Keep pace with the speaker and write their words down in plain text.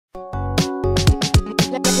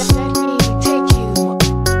Good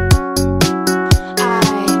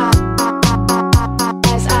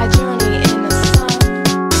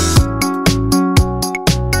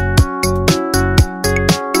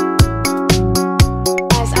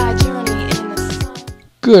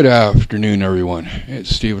afternoon, everyone.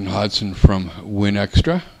 It's Stephen Hodson from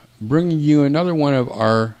WinExtra, bringing you another one of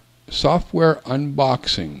our software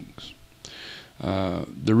unboxings.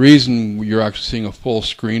 The reason you're actually seeing a full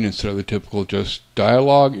screen instead of the typical just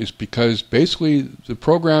dialogue is because basically the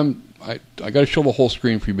program, I got to show the whole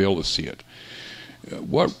screen for you to be able to see it.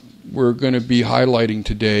 What we're going to be highlighting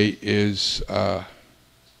today is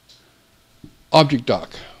ObjectDock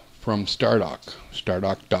from Stardock,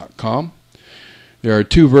 stardock.com. There are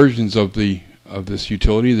two versions of this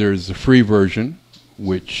utility. There's the free version,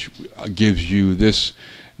 which gives you this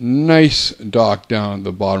nice dock down at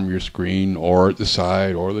the bottom of your screen, or at the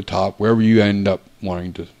side, or the top, wherever you end up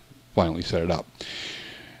wanting to finally set it up.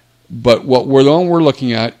 But the one we're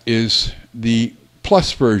looking at is the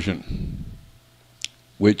Plus version,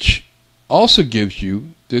 which also gives you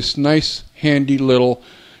this nice, handy little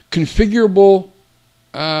configurable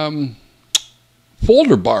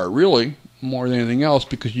folder bar, really, more than anything else,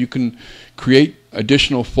 because you can create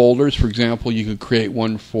additional folders. For example, you could create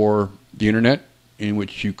one for the internet, in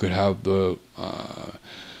which you could have the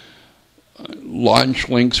launch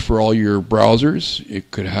links for all your browsers.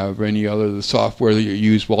 It could have any other software that you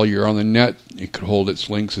use while you're on the net. It could hold its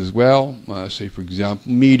links as well. Say, for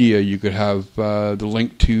example, media. You could have the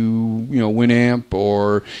link to Winamp,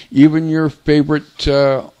 or even your favorite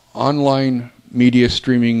online media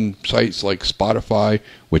streaming sites like Spotify,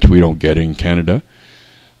 which we don't get in Canada,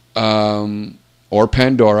 or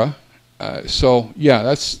Pandora. So yeah,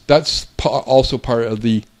 that's also part of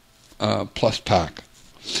the Plus pack.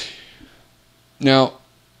 Now,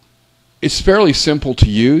 it's fairly simple to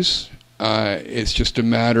use. It's just a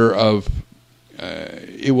matter of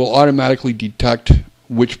it will automatically detect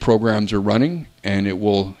which programs are running, and it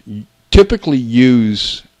will typically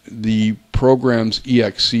use the program's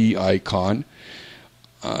exe icon.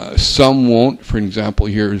 Some won't. For example,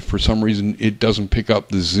 here, for some reason, it doesn't pick up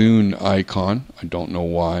the Zune icon. I don't know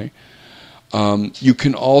why. You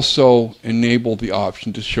can also enable the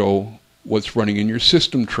option to show what's running in your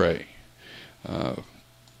system tray.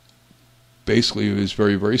 Basically, it is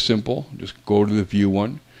very, very simple. Just go to the View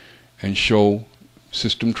one and show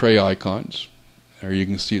system tray icons. There you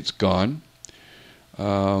can see it's gone.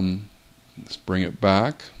 Let's bring it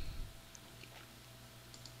back.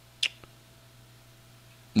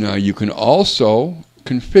 Now you can also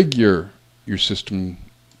configure your system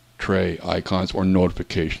tray icons, or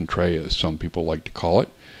notification tray as some people like to call it.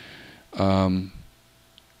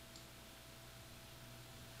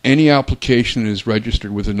 Any application that is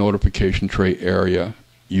registered with a notification tray area,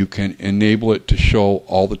 you can enable it to show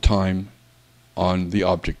all the time on the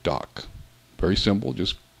ObjectDock. Very simple.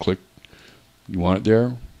 Just click. You want it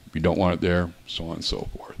there, you don't want it there, so on and so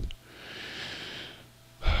forth.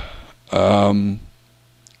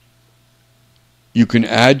 You can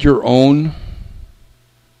add your own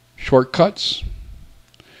shortcuts.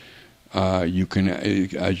 You can,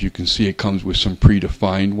 as you can see, it comes with some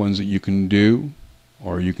predefined ones that you can do,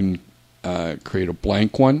 or you can create a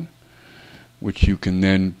blank one, which you can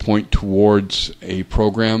then point towards a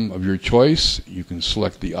program of your choice. You can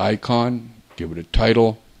select the icon, give it a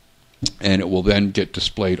title, and it will then get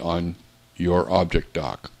displayed on your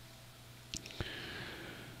ObjectDock.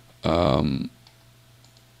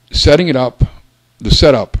 Setting it up. The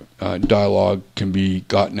setup dialog can be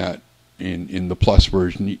gotten at in the Plus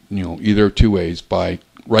version, either two ways: by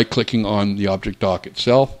right-clicking on the ObjectDock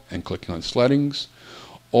itself and clicking on Settings,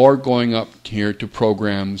 or going up here to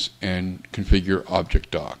Programs and configure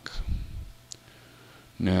ObjectDock.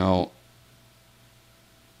 Now,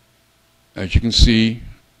 as you can see,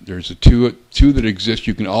 there's two that exist.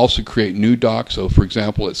 You can also create new docks. So, for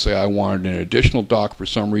example, let's say I wanted an additional dock for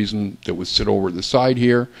some reason that would sit over the side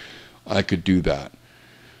here. I could do that.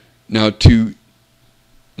 Now, to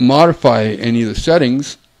modify any of the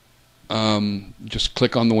settings, just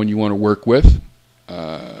click on the one you want to work with.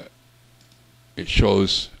 It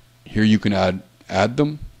shows here you can add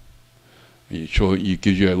them. It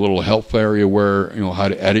gives you a little help area where how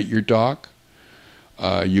to edit your dock.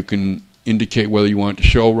 You can indicate whether you want it to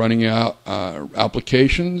show running out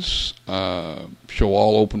applications, show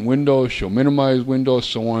all open windows, show minimize windows,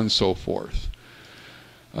 so on and so forth.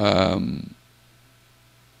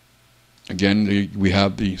 Again, we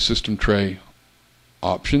have the system tray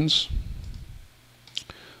options.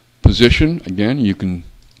 Position, again, you can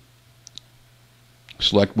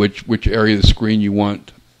select which area of the screen you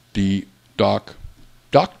want the dock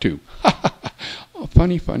to. Oh,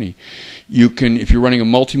 funny. You can, if you're running a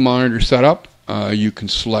multi-monitor setup, you can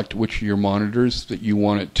select which of your monitors that you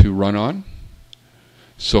want it to run on.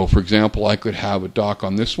 So, for example, I could have a dock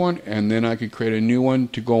on this one, and then I could create a new one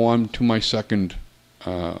to go on to my second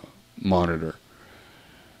monitor.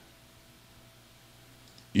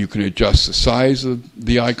 You can adjust the size of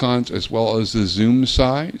the icons as well as the zoom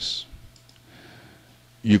size.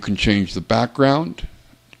 You can change the background.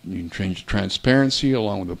 You can change the transparency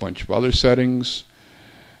along with a bunch of other settings.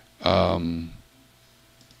 The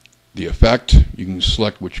effect, you can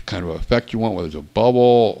select which kind of effect you want, whether it's a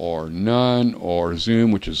bubble or none or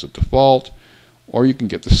zoom, which is the default. Or you can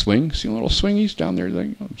get the swing. See little swingies down there?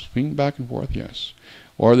 They swing back and forth, yes.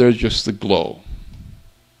 Or there's just the glow.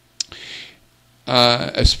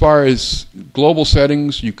 As far as global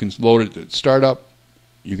settings, you can load it at startup.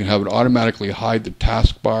 You can have it automatically hide the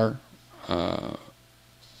taskbar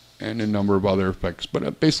and a number of other effects.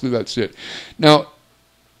 But basically that's it. Now,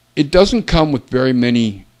 it doesn't come with very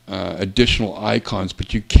many additional icons,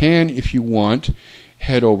 but you can, if you want,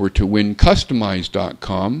 head over to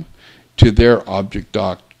wincustomize.com to their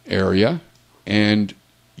ObjectDock area, and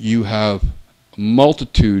you have a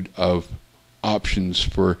multitude of options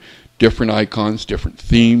for different icons, different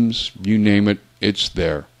themes, you name it, it's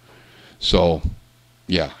there. So,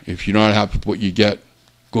 yeah, if you're not happy with what you get,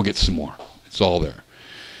 go get some more. It's all there.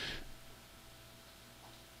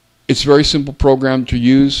 It's a very simple program to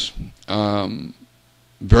use.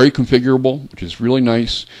 Very configurable, which is really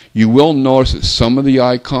nice. You will notice that some of the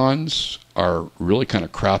icons are really kind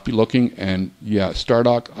of crappy looking, and yeah,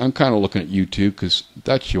 Stardock, I'm kind of looking at you too, because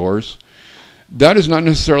that's yours. That is not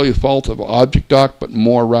necessarily the fault of ObjectDock, but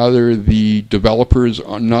more rather the developers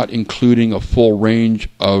are not including a full range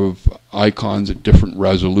of icons at different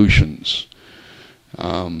resolutions.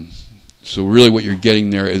 So really what you're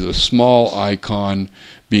getting there is a small icon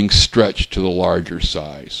being stretched to the larger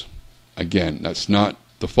size. Again, that's not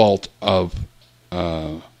the fault of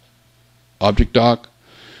ObjectDock,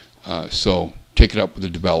 so take it up with the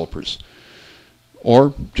developers.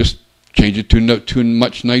 Or just change it to a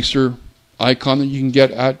much nicer icon that you can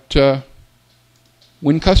get at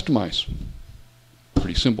WinCustomize.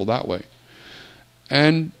 Pretty simple that way.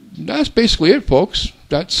 And that's basically it, folks.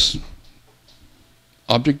 That's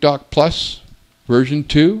ObjectDock Plus version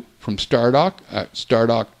 2 from Stardock at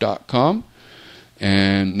stardock.com.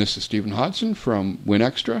 And this is Stephen Hodson from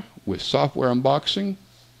WinExtra with Software Unboxing.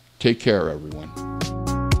 Take care, everyone.